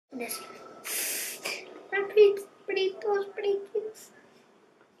this one. Pretty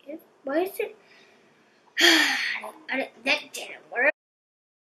cute. Why is it? That didn't work.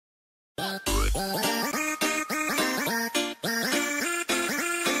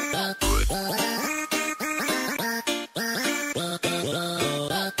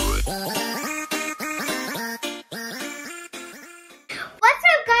 What's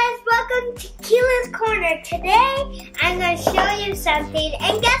up, guys? Welcome to Keelan's Corner. Today, I'm going to show you something,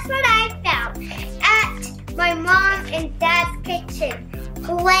 and guess what I found at my mom and dad's kitchen?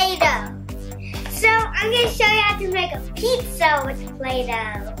 Play-Doh. So, I'm going to show you how to make a pizza with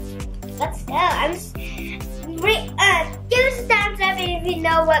Play-Doh. Let's go. Give us a thumbs up if you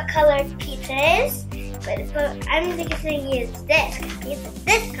know what color pizza is. But I'm just going to use this, because pizza is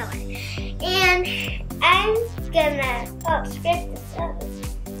this color. And I'm gonna, scrape this up.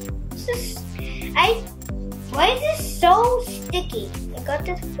 Why is this so sticky? I got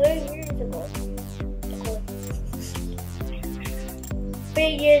this 4 years ago.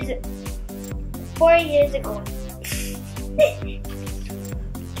 4 years ago.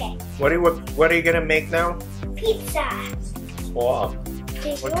 Okay. What are you gonna make now? Pizza. Wow.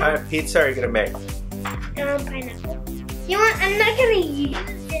 What kind of pizza are you gonna make? Pineapple. You know what? I'm not gonna use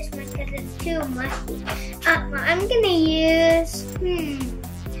this one because it's too mushy. I'm gonna use.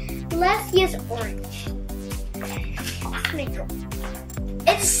 Let's use orange. Let's make it.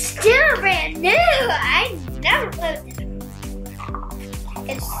 It's still brand new. I never played with this one.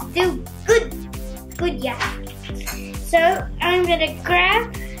 It's still good. Good, yeah. So I'm gonna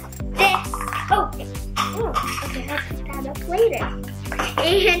grab this. Okay, I'll put that up later.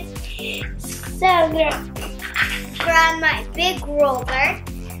 And so I'm gonna grab my big roller.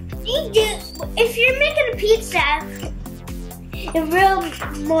 If you're making a pizza, a real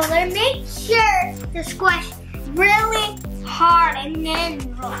roller, make sure to squash really hard and then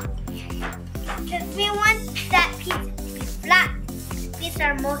roll. Because we want that pizza to be flat. Pizza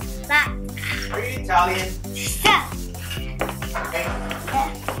are most flat. Are you Italian? So, Okay.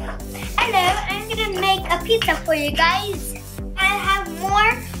 hello, I'm gonna make a pizza for you guys. I have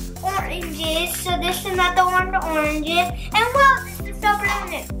more oranges, so this is not the one with oranges. And wow, this is so brand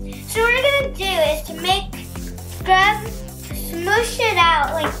new. So what we're gonna do is to smush it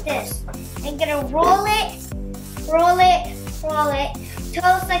out like this. I'm gonna roll it till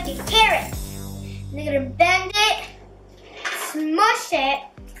it's like a carrot. And I'm gonna bend it, smush it,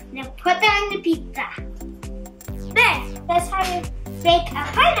 and then put that on the pizza. Then, that's how you make a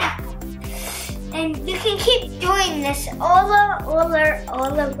pineapple. And you can keep doing this over and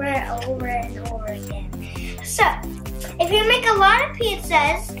over again. So, if you make a lot of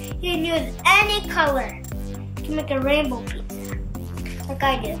pizzas, you can use any color. You can make a rainbow pizza, like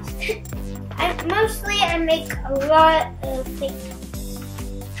I do. I make a lot of things.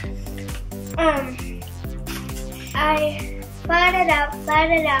 I flat it out,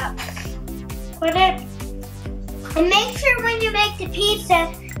 put it, and make sure when you make the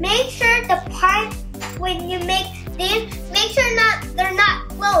pizza, make sure the part when you make these, make sure they're not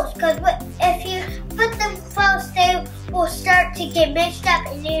close, because if you put them close, they will start to get mixed up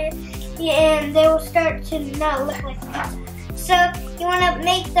and they will start to not look like pizza. So you want to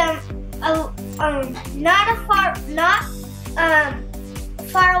make them not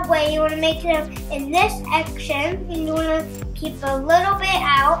far away. You want to make them in this section, and you want to keep a little bit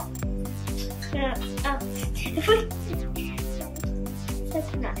out.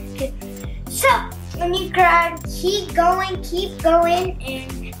 So when you keep going,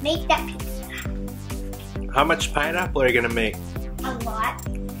 and make that pizza. How much pineapple are you gonna make? A lot.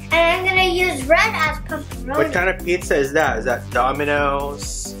 And I'm gonna use red as pepperoni. What kind of pizza is that? Is that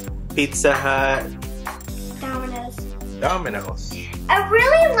Domino's? Pizza Hut? Domino's. I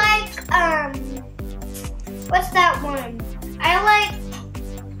really like, what's that one? I like,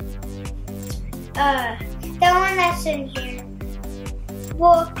 the one that's in here.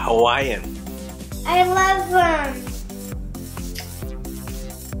 Well, Hawaiian. I love,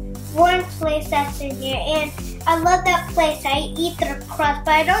 one place that's in here, and I love that place. I eat their crust,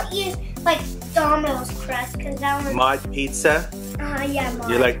 but I don't use, like, Domino's crust, because that one... Mod pizza? Yeah, Mod.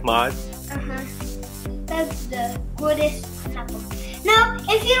 You like Mod? That's the goodest pineapple. Now,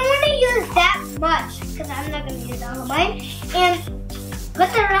 if you don't want to use that much, because I'm not going to use all of mine, and put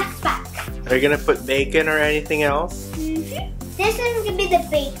the rest back. Are you going to put bacon or anything else? This is going to be the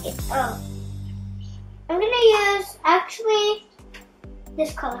bacon. I'm going to use, actually,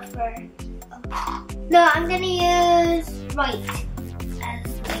 this color for... No, I'm going to use white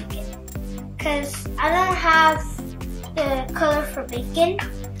as bacon. Because I don't have the color for bacon.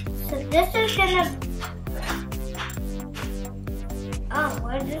 So this is going to Oh,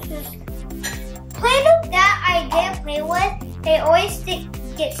 what is this? Play-Doh that I didn't play with, they always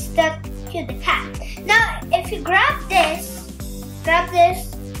get stuck to the cap. Now, if you grab this,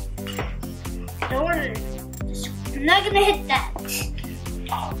 don't worry, I'm not gonna hit that.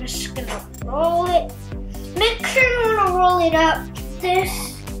 I'm just gonna roll it. Make sure you wanna roll it up this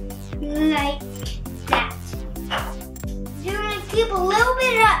like that. You're gonna keep a little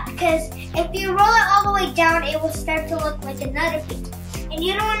bit up because if you roll it all the way down, it will start to look like another piece. And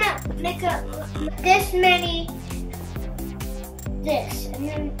you don't wanna make this many, this, and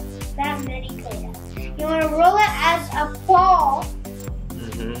then that many Play-Doh. You wanna roll it as a ball.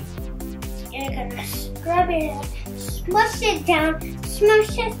 And you're gonna scrub it up, smush it down,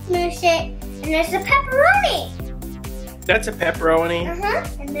 smush it, and there's a pepperoni. That's a pepperoni?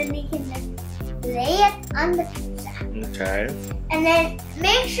 And then you can lay it on the pizza. Okay. And then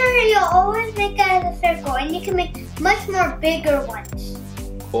make sure you always make it as a circle, and you can make much more bigger ones.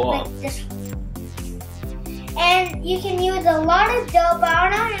 Cool. Like this one. And you can use a lot of dough, but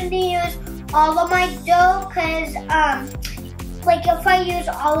I'm not going to use all of my dough because like if I use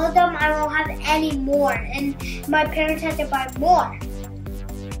all of them, I won't have any more, and my parents have to buy more.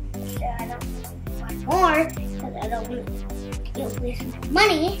 So I don't buy more because I don't want to waste my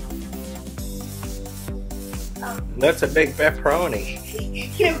money. That's a big pepperoni.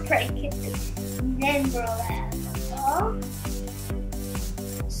 You're gonna break it, and then roll it out of the ball.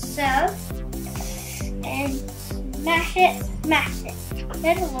 So, and smash it.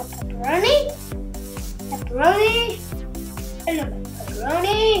 Then a little pepperoni, another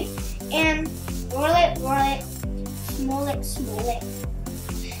pepperoni, and roll it, small it.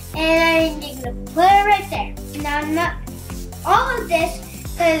 And you're gonna put it right there. Now, not all of this,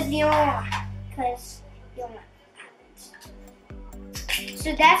 because you don't want it. So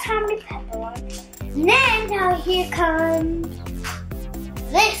that's how many pepperonis. And then now here comes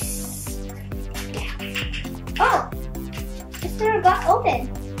this. Oh, it's never got open.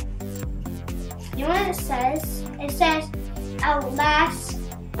 You know what it says? It says "I'll last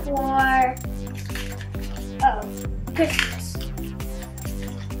for Christmas."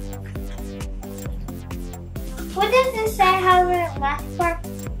 What does it say? How will it last for?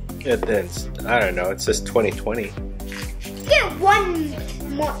 I don't know. It says 2020. Get one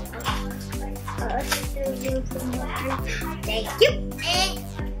more. Thank you. And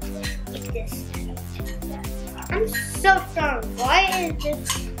get this. I'm so sorry. Why is this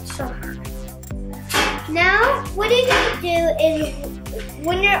so hard? Now, what you're gonna do is,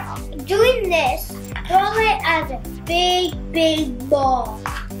 when you're doing this, roll it as a big ball.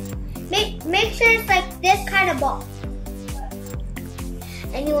 Make sure it's like this kind of ball.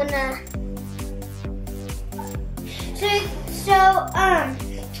 And you wanna. So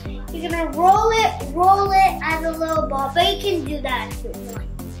you're gonna roll it as a little ball, but you can do that if you want.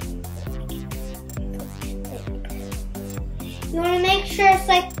 You wanna make sure it's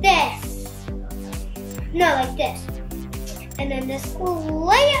like this. No, like this. And then just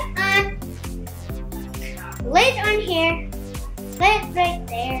lay it on here, lay it right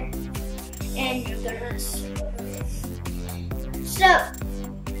there, and you're gonna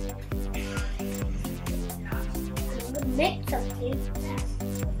make something.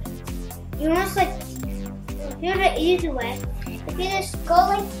 You want like, here's the easy way. If you just go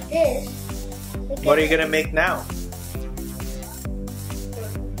like this. What are you gonna make now?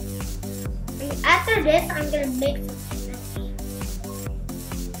 After this, I'm gonna make something.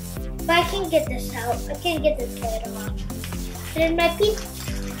 But I can get this out. I can't get this Play-Doh out. There's my pizza.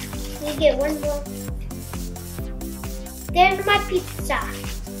 Let me get one more. There's my pizza.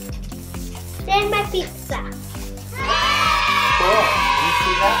 There's my pizza. Cool. Can you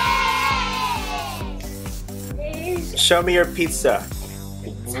see that? Show me your pizza.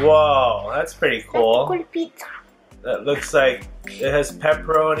 Whoa, that's pretty cool. That's a cool pizza. That looks like it has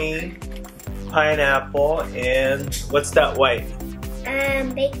pepperoni, pineapple, and what's that white?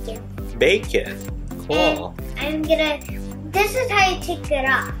 Bacon. Bacon. Cool. And this is how you take it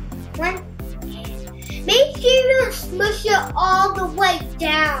off. Make sure you don't smush it all the way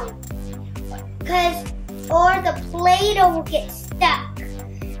down, or the Play-Doh will get stuck.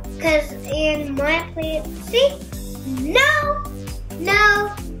 Because in my Play-Doh, see?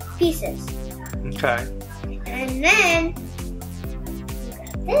 No pieces. Okay. And then,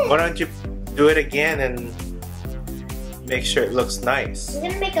 why don't you do it again and make sure it looks nice? we're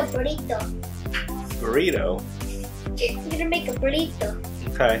gonna make a burrito. Burrito? We're gonna make a burrito.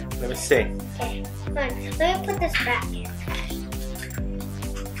 Okay, let me see. Okay, fine. Let me put this back in.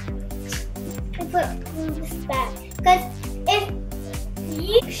 Let me put this back. Because if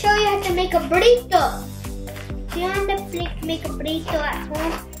you show you how to make a burrito, so you want to make a burrito at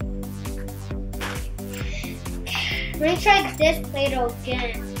home? Let me try this Play-Doh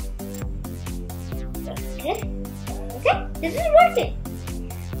again. Okay. Okay, this is working.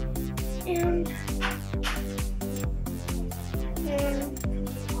 And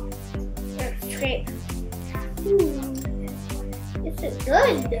let's scrape. This is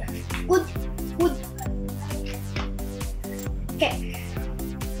good. Good. Okay.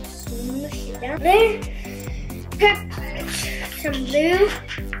 Smush it down there. Some blue.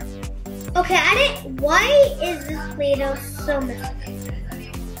 Okay, why is this Play-Doh so messy?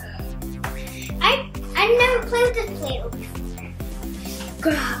 I've never played with this Play-Doh before.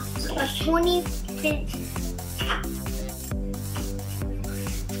 Grab a 20-cent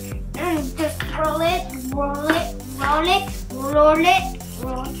and just roll it.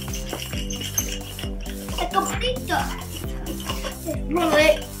 Like a pizza. Just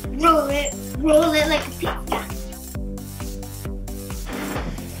roll it like a pizza.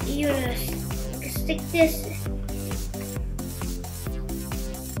 You just stick this.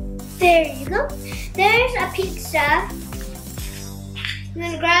 There you go. There's a pizza. I'm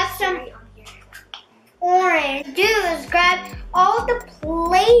gonna grab some orange. Do is grab all the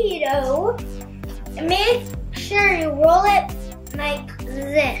Play-Doh and make sure you roll it like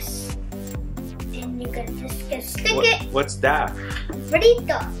this. And you're just gonna stick it. What's that?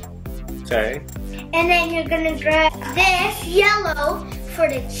 Burrito. Okay. And then you're gonna grab this yellow for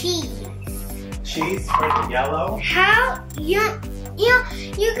the cheese. Cheese for the yellow? How you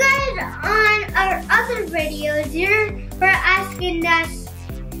guys on our other videos, you were asking us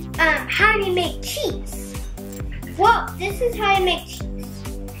how do you make cheese? Well, this is how you make cheese.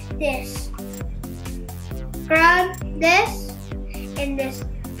 This. Grab this and just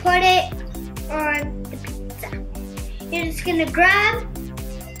put it on the pizza. You're just gonna grab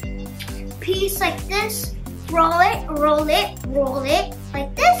a piece like this, roll it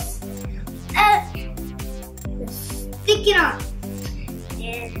like this, stick it on.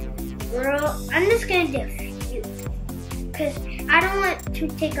 And roll. I'm just gonna do a few because I don't want to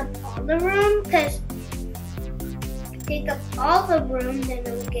take up all the room. Because if I take up all the room, then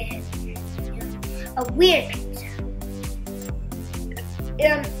it'll get a weird pizza.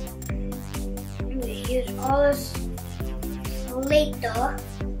 I'm gonna use all this Play-Doh,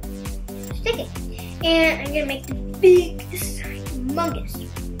 stick it, and I'm gonna make the biggest, humongous.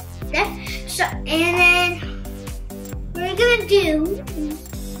 Okay? So, and then what we're gonna do is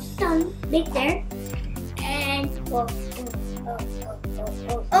done right there, and oh.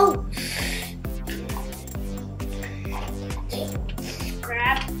 Okay,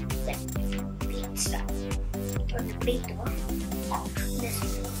 grab the pizza or the Play-Doh. This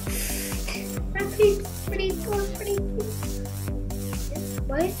pretty cool.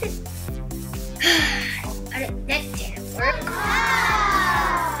 Why is it? That didn't work.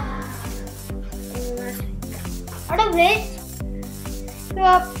 Out of it.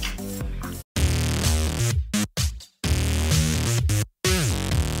 Yep.